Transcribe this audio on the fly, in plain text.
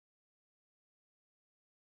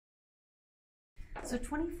So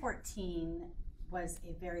 2014 was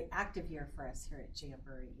a very active year for us here at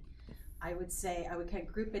Jamboree. I would say I would kind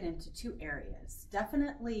of group it into two areas.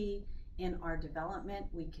 Definitely in our development,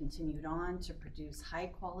 we continued on to produce high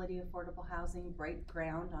quality affordable housing, break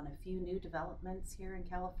ground on a few new developments here in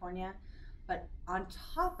California. But on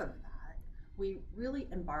top of that, we really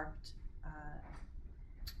embarked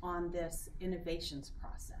on this innovations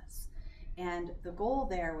process. And the goal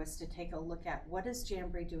there was to take a look at what is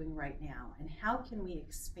Jamboree doing right now and how can we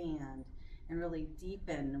expand and really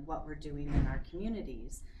deepen what we're doing in our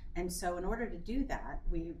communities. And so in order to do that,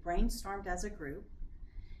 we brainstormed as a group,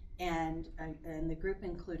 and the group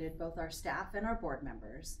included both our staff and our board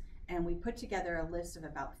members, and we put together a list of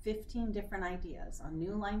about 15 different ideas on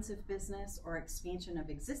new lines of business or expansion of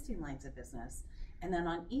existing lines of business. And then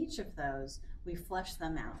on each of those, we fleshed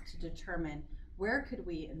them out to determine where could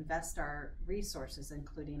we invest our resources,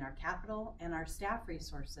 including our capital and our staff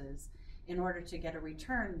resources, in order to get a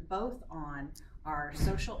return both on our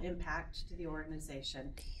social impact to the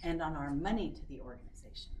organization and on our money to the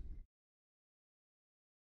organization.